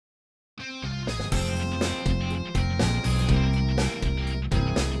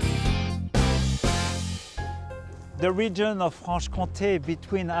The region of Franche-Comté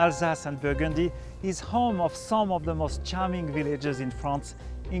between Alsace and Burgundy is home of some of the most charming villages in France,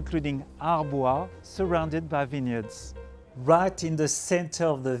 including Arbois, surrounded by vineyards. Right in the center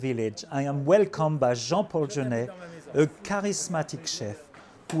of the village, I am welcomed by Jean-Paul Genet, a charismatic chef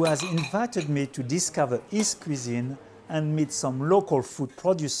who has invited me to discover his cuisine and meet some local food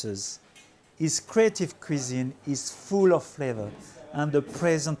producers. His creative cuisine is full of flavor and the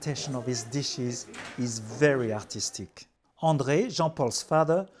presentation of his dishes is very artistic. André, Jean-Paul's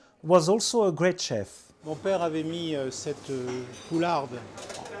father, was also a great chef. Mon père avait mis cette poularde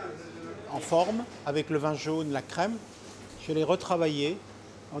en forme avec le vin jaune, la crème. Je l'ai retravaillé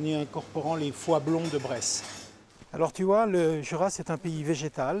en y incorporant les foies blonds de Bresse. Alors tu vois, le Jura c'est un pays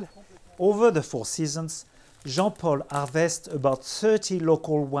végétal. Over the 4 seasons, Jean-Paul harvests about 30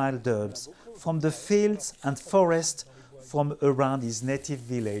 local wild herbs from the fields and forests from around his native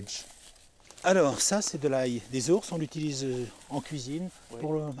village. Alors ça c'est de l'ail des ours, on l'utilise en cuisine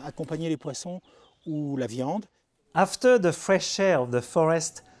pour accompagner les poissons ou la viande. After the fresh air of the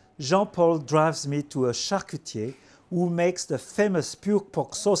forest, Jean-Paul drives me to a charcutier who makes the famous pure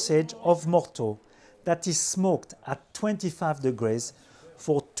pork sausage of Morteau that is smoked at 25 degrees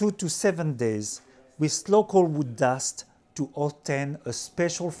for 2 to 7 days with local wood dust to obtain a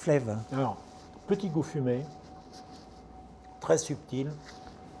special flavor. Alors, petit goût fumé, très subtil,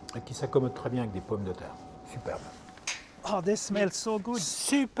 et qui s'accommode très bien avec des pommes de terre. Superbe. Oh, they smell so good.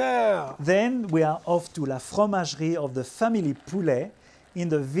 Super! Then we are off to la fromagerie of the family Poulet in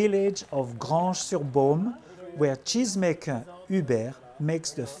the village of Granges-sur-Baume, where cheesemaker Hubert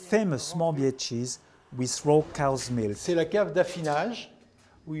makes the famous Morbier cheese with raw cow's milk. C'est la cave d'affinage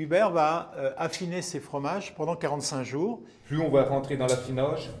où Hubert va affiner ses fromages pendant 45 jours. Plus on va rentrer dans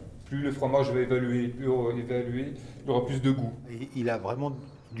l'affinage, plus le fromage va évaluer, plus on va évaluer, il aura plus de goût. Et il a vraiment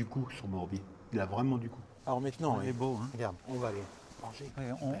du goût, son Morbier. Il a vraiment du goût. Alors maintenant, Il est beau, hein? Regarde, on va aller manger.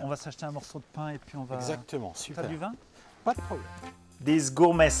 Ouais, on va s'acheter un morceau de pain et puis on va... Exactement, super. T'as du vin? Pas de problème. This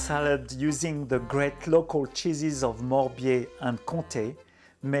gourmet salad using the great local cheeses of Morbier and Comté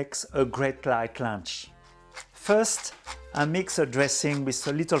makes a great light lunch. First, I mix a dressing with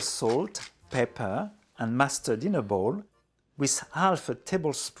a little salt, pepper and mustard in a bowl with half a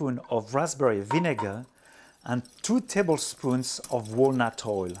tablespoon of raspberry vinegar and 2 tablespoons of walnut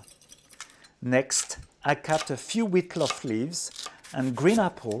oil. Next, I cut a few wheatloaf leaves and green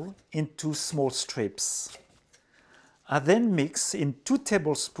apple into small strips. I then mix in 2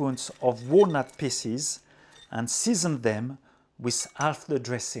 tablespoons of walnut pieces and season them with half the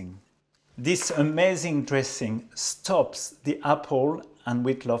dressing. This amazing dressing stops the apple and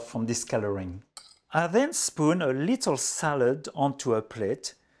wheatloaf from discoloring. I then spoon a little salad onto a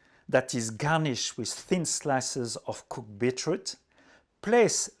plate that is garnished with thin slices of cooked beetroot.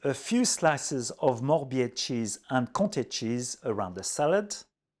 Place a few slices of Morbier cheese and Comté cheese around the salad.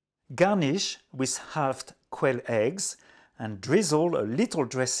 Garnish with halved quail eggs and drizzle a little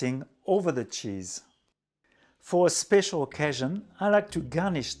dressing over the cheese. For a special occasion, I like to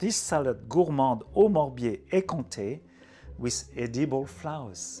garnish this salad gourmand au Morbier et Comté with edible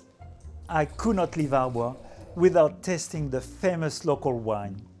flowers. I could not leave Arbois without tasting the famous local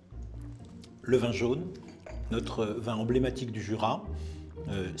wine. Le vin jaune, notre vin emblématique du Jura,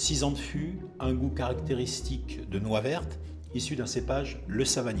 6 ans de fût, un goût caractéristique de noix vertes, issu d'un cépage, le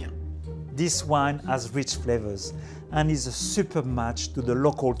Savagnin. This wine has rich flavors and is a superb match to the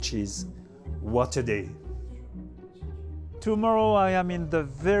local cheese. What a day! Tomorrow I am in the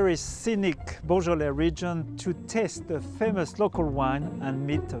very scenic Beaujolais region to taste the famous local wine and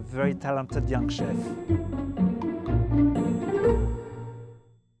meet a very talented young chef.